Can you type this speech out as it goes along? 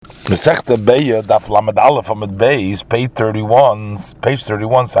Masechta Beya, Daf Lamed Aleph Amud Beis, page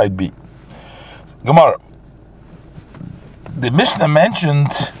 31, side B. Gemara. The Mishnah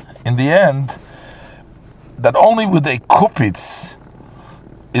mentioned in the end that only with a kupitz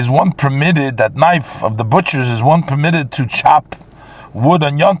is one permitted, that knife of the butchers is one permitted to chop wood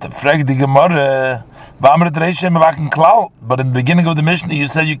on Yontif. Frag the Gemara, but in the beginning of the Mishnah you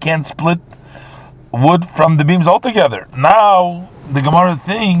said you can't split wood from the beams altogether. Now the Gemara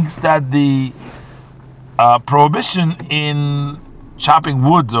thinks that the prohibition in chopping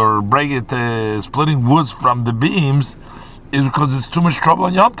wood or splitting woods from the beams is because it's too much trouble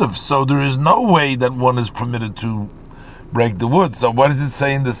on Yom Tov. So there is no way that one is permitted to break the wood. So what does it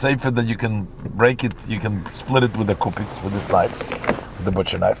say in the Sefer that you can break it, you can split it with a kupitz, with this knife, with the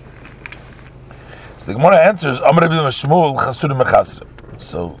butcher knife? So the Gemara answers, Amar Rabbi Shmuel Chasurim Mechasrim.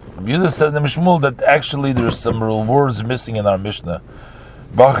 So Rabbi Yehuda says in the Mishmul that actually there's some real words missing in our Mishnah.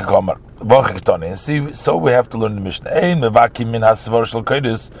 And see, so we have to learn the Mishnah.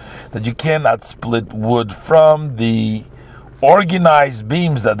 That you cannot split wood from the organized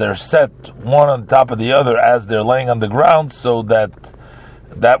beams that they're set one on top of the other as they're laying on the ground, so that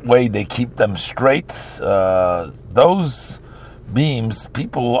way they keep them straight. Those beams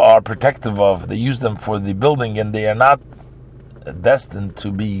people are protective of. They use them for the building, and they are not destined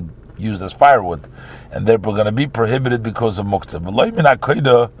to be used as firewood, and they're going to be prohibited because of muktzah.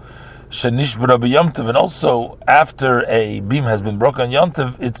 And also, after a beam has been broken on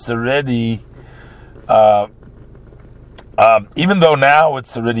Yontiv, it's already, even though now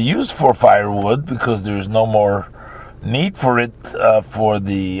it's already used for firewood because there's no more need for it for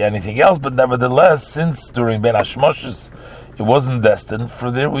the anything else, but nevertheless, since during Ben Hashmoshes it wasn't destined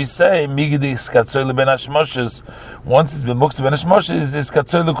for there, we say migdis katzoyle ben hashmoshes. Once it's been muktzah ben hashmoshes, is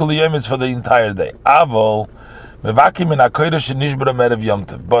katzoyle kol yom, is for the entire day. Avol mevakim in hakoyda shenishbara merev Yom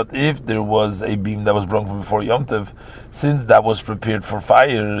Tov. But if there was a beam that was broken from before Yom Tov, since that was prepared for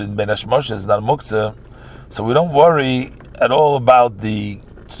fire in ben hashmoshes, not muktzah, so we don't worry at all about the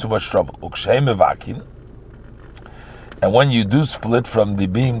too much trouble. Ukshay mevakim. And when you do split from the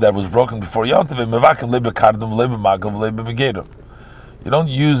beam that was broken before Yom Tov, you don't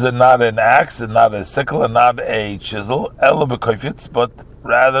use not an axe, and not a sickle, and not a chisel, but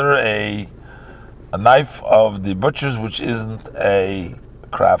rather a knife of the butchers, which isn't a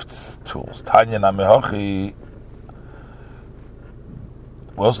crafts tools. Tanya Namehochi.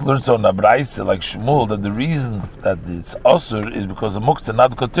 We also learned so in Abraisa, like Shmuel, that the reason that it's osur is because of muktzah,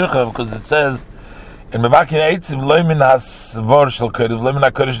 not kotircha, because it says in Mevakin Eitzim Loimin Hasvar Shel Kodev Loimin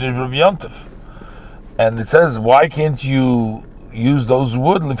HaKodesh Nishbur B'Yom Tov. And it says, why can't you use those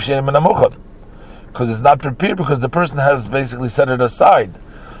wood L'Fshem and Amuchan? Because it's not prepared, because the person has basically set it aside.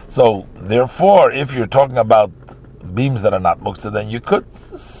 So therefore, if you're talking about beams that are not muktzah, then you could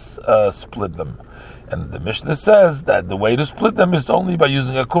split them. And the Mishnah says that the way to split them is only by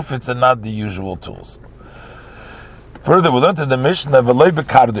using a kufitz and not the usual tools. Further, we learned in the Mishnah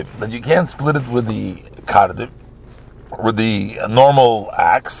that you can't split it with the kardim, with the normal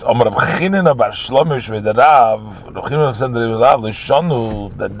axe. That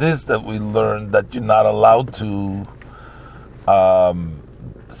this that we learned, that you're not allowed to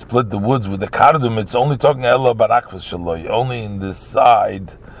split the woods with the kardim. It's only talking only in this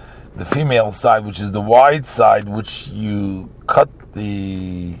side, the female side, which is the wide side, which you cut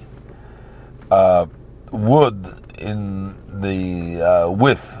the wood in the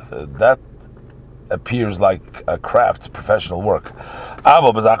width, that appears like a crafts professional work.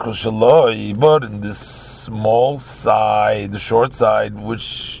 But in this small side, the short side,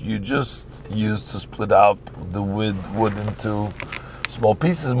 which you just use to split out the wood into small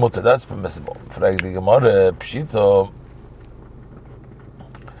pieces, mutter, that's permissible.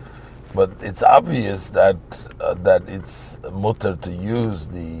 But it's obvious that it's mutter to use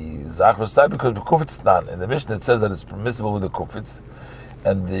the zachar side because the kufitz not. In the Mishnah it says that it's permissible with the kufitz,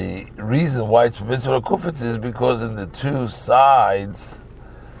 and the reason why it's permissible with the kufitz is because in the two sides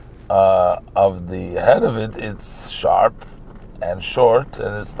of the head of it, it's sharp and short,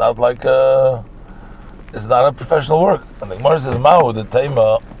 and it's not like it's not a professional work. And the Gemara says Mahu the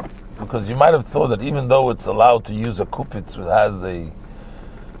Tema, because you might have thought that even though it's allowed to use a kufitz which has a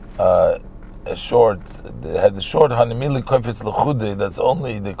short, they had the short hanimili kofitz lechude, that's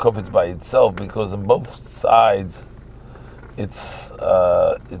only the kofitz by itself, because on both sides it's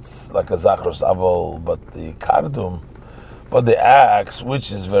like a zachros avol, but the kardum, but the axe,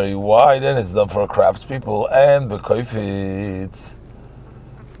 which is very wide and it's done for craftspeople, and the kofitz,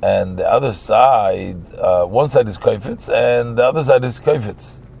 and the other side, one side is kofitz and the other side is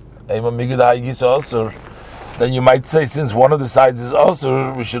kofitz. then you might say, since one of the sides is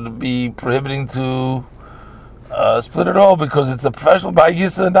also, we should be prohibiting to split it all because it's a professional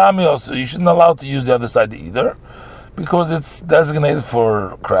ba'agisa and ami also. You shouldn't allow to use the other side either because it's designated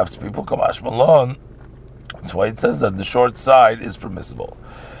for craftspeople. Kamash Malon. That's why it says that the short side is permissible.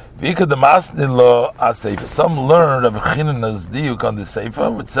 Some learn Rabbi Chinana's diuk on the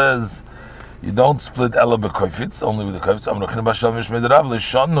Seifa, which says you don't split ela b'koifitz, only with the koifitz.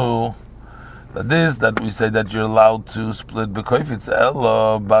 That we say that you're allowed to split b'koifitz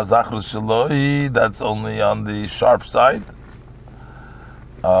ela b'zachrus shaloi. That's only on the sharp side,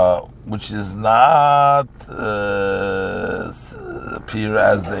 which is not appear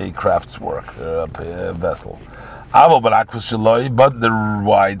as a crafts work, a vessel. But the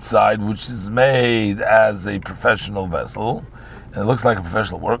wide side, which is made as a professional vessel, and it looks like a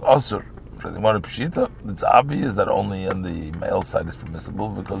professional work, also. It's obvious that only on the male side is permissible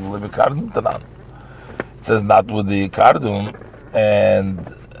because we live in kardum tanan. It says not with the kardum, and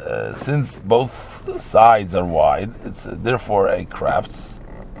since both sides are wide, it's therefore a crafts,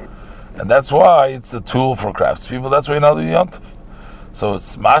 and that's why it's a tool for crafts people. That's why you're not doing yontif. So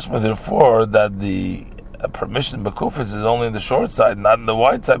it's mashma therefore that the permission bekufis is only in the short side, not in the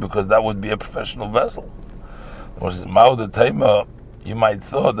wide side, because that would be a professional vessel. Versus ma'od taima. You might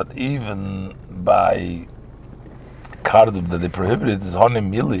thought that even by kardum that they prohibited is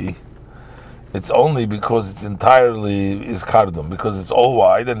honim mili, it's only because it's entirely is kardum, because it's all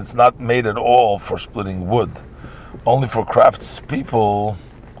wide and it's not made at all for splitting wood, only for crafts people,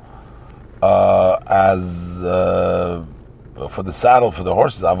 as for the saddle for the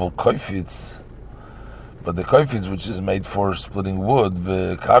horses, avol koifitz. But the koifitz, which is made for splitting wood,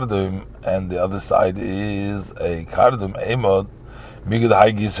 the kardum, and the other side is a kardum emod. Since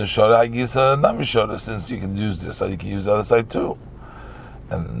you can use this side, you can use the other side too.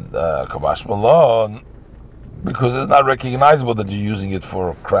 And Kamash Malon, because it's not recognizable that you're using it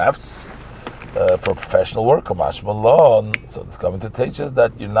for crafts, for professional work, Kamash Malon. So it's coming to teach us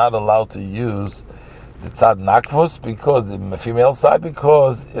that you're not allowed to use the tzad nakvus, because the female side,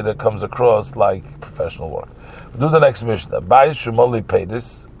 because it comes across like professional work. Do the next Mishnah.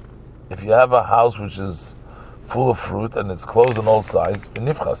 If you have a house which is full of fruit and it's closed on all sides,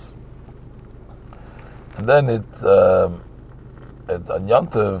 nifchas. And then it on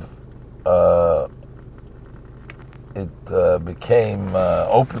Yontiv, it became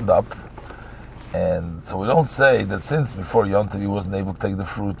opened up, and so we don't say that since before Yontiv he wasn't able to take the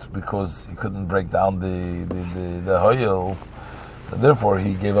fruit because he couldn't break down the hoyel, therefore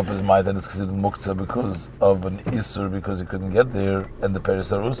he gave up his mind and it's considered muktzah because of an isur, because he couldn't get there, and the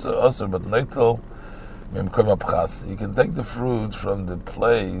peris are usur, but neitel. You can take the fruit from the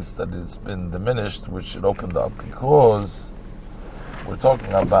place that it's been diminished, which it opened up, because we're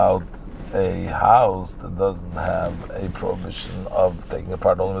talking about a house that doesn't have a prohibition of taking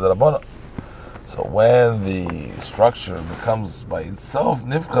apart only the Rabbana. So when the structure becomes by itself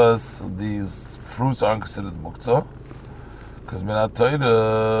nifchas, these fruits aren't considered muktzah, because minat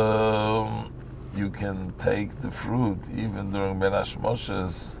Torah, you can take the fruit even during Ben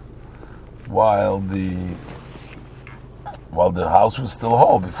Hashmoshes, while the house was still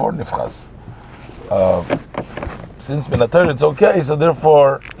whole before nifchas. Since minator it's okay, so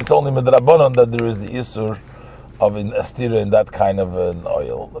therefore it's only midrabanon that there is the isur of an astira in that kind of an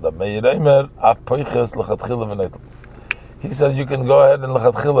oil. He said you can go ahead and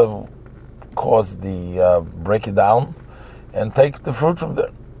lechatchila cause the break it down and take the fruit from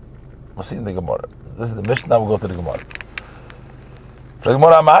there. We'll see in the Gemara. This is the Mishnah. We'll go to the Gemara.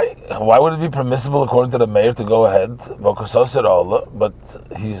 Why would it be permissible according to the mayor to go ahead, but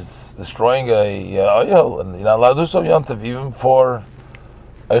he's destroying a oil, and you're not allowed to do so yontif, even for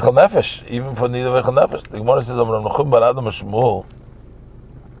eichel nefesh, even for need of eichel nefesh. The Gemara says, that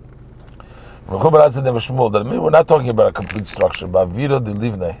we're not talking about a complete structure, but vira de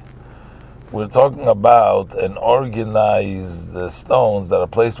livne. We're talking about an organized stones that are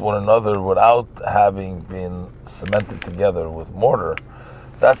placed one another without having been cemented together with mortar.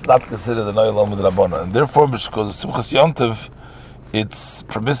 That's not considered an oil with Rabbana, and therefore, because of Simchas Yontiv, it's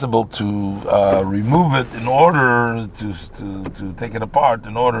permissible to remove it in order to take it apart,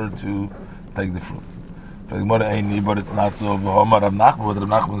 in order to take the fruit. But it's not so. What Rav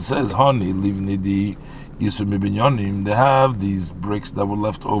Nachman says, "Honey, livni di Yisur mibinyonim." They have these bricks that were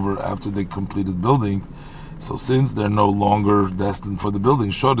left over after they completed building. So since they're no longer destined for the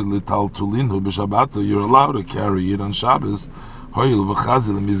building, you're allowed to carry it on Shabbos.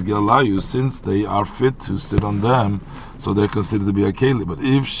 Since they are fit to sit on them, so they're considered to be a keli. But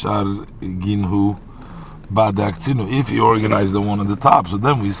if shar ginhu badaktinu, if he organized the one on the top, so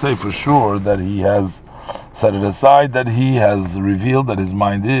then we say for sure that he has set it aside, that he has revealed that his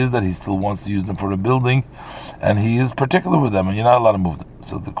mind is that he still wants to use them for a building, and he is particular with them, and you're not allowed to move them.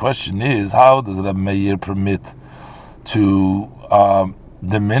 So the question is, how does Reb Meir permit to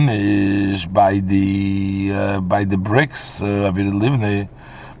diminish by the bricks of Livne,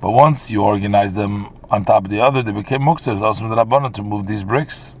 but once you organize them on top of the other, they became muktzah. It's also the Rabbanah to move these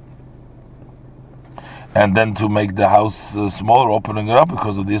bricks, and then to make the house smaller, opening it up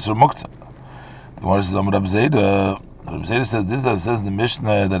because of the Yisur muktzah. The Gemara says, Reb Zera says this, that says in the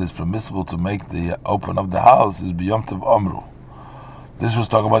Mishnah that it's permissible to make the open up the house is b'Yom Tov Amru. This was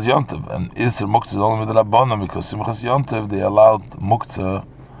talking about Yom Tov, and Yisur muktzah is only with the Rabbanah, because Simchas Yom Tov they allowed muktzah,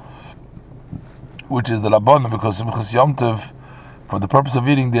 which is the Rabbanah, because Simchas Yom Tov, for the purpose of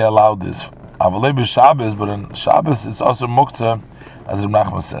eating, they allowed this. Avalei b'Shabbos, but in Shabbos it's also muktzah, as Reb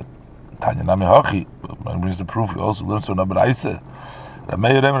Nachman said. Tanya Nami Hachi brings the proof. We also learned from Abraisa. That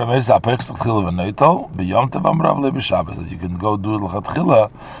you can go do it l'chatchila,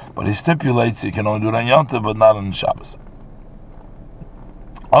 but he stipulates you can only do it on Yom Tov, but not on Shabbos.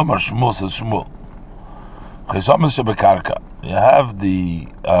 Amar Shmuel says Shmuel. You have the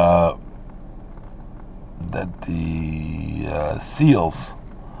seals.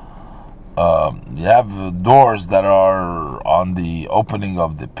 You have doors that are on the opening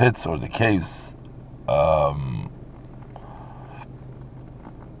of the pits or the caves.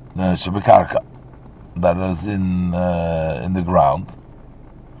 Shebekarka, that is in the ground,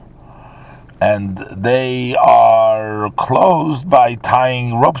 and they are closed by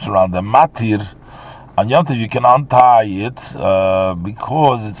tying ropes around them. Matir, on Yom Tov you can untie it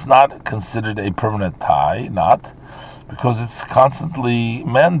because it's not considered a permanent tie, because it's constantly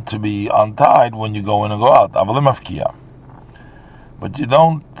meant to be untied when you go in and go out. Avalim afkia, but you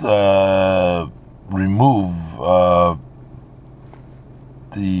don't remove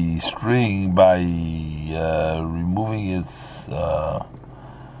the string by removing its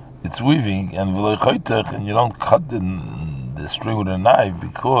weaving, and you don't cut the string with a knife,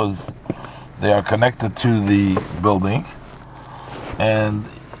 because they are connected to the building, and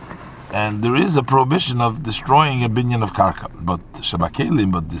there is a prohibition of destroying a binyan of karka. But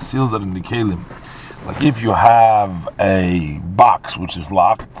shabakelim, but the seals that are in the kelim, like if you have a box which is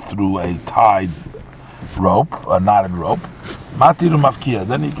locked through a tied rope, a knotted rope, matiru mafkia,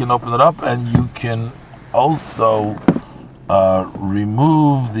 then you can open it up, and you can also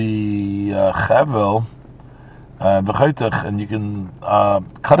remove the chevel, and you can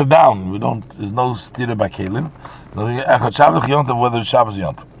cut it down. There's no stira by kelim. Whether it's Shabbos or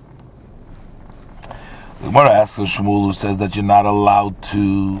Yom Tov. The Gemara asks Shmuel, who says that you're not allowed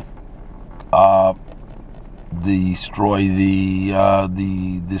to destroy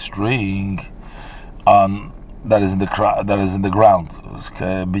the string that is in the ground.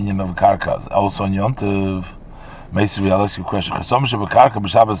 Binyan of karkas. Also on Yom Tov, Meisvi, I'll ask you a question. And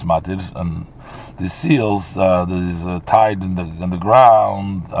the seals that is tied in the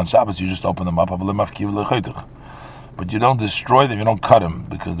ground on Shabbos, you just open them up. But you don't destroy them, you don't cut them,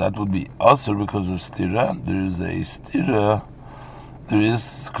 because that would be usher because of stira. There is a stira. There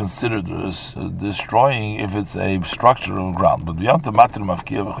is considered destroying if it's a structure of ground. But Yom Tov matir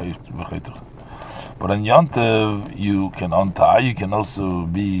mafkia v'chaytuch. But on Yom Tov you can untie. You can also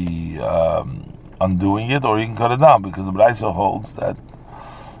be undoing it, or you can cut it down, because the Braisa holds that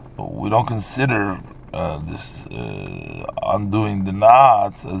we don't consider this undoing the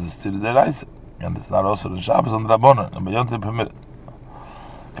knots as a stira deraisa, and it's not also the Shabbos on the Rabbanan, and by Yom Tov permitted.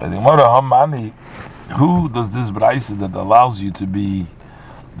 Who does this Braisa that allows you to be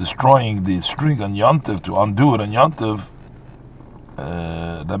destroying the string on Yom Tov, to undo it on Yom Tov?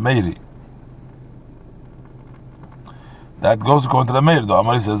 The Meiri. That goes according to the Meir. The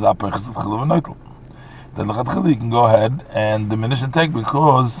Amari says, that you can go ahead and diminish and take,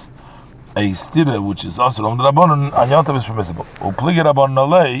 because a stira, which is also on the Rabbanon, on Yom Tov is permissible.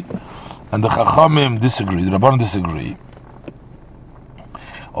 And the Chachamim disagree. The Rabbanon disagree.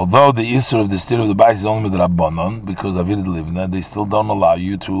 Although the issue of the stira of the bais is only with the Rabbanon, because of Avirid Livna, they still don't allow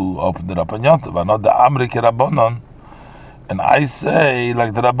you to open it up on Yom Tov. I know the Amrik Rabbanon, and I say,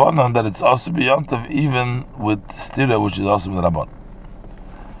 like the Rabbanon, that it's also beyond Tov, even with stira, which is also with the Rabbanon.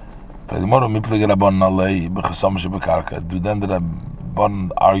 Do then the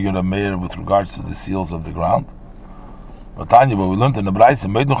Rabbanon argue the Meir with regards to the seals of the ground? But Tanya, but we learned in the Braisa,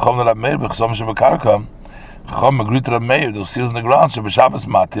 Chacham agreed to the Meir, those seals in the ground, that on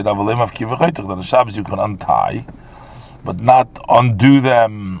Shabbos you can untie, but not undo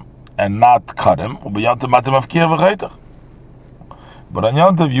them and not cut them. But on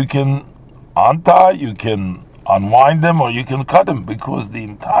Yom Tov you can untie, you can unwind them, or you can cut them, because the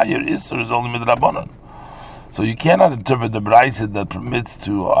entire Isser is only midrabanan. So you cannot interpret the Braisa that permits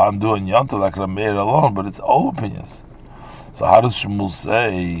to undo on Yom Tov like Rameir alone, but it's all opinions. So how does Shmuel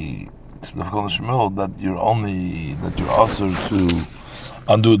say, it's difficult to Shmuel, that you're also to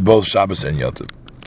undo it both Shabbos and Yom Tov?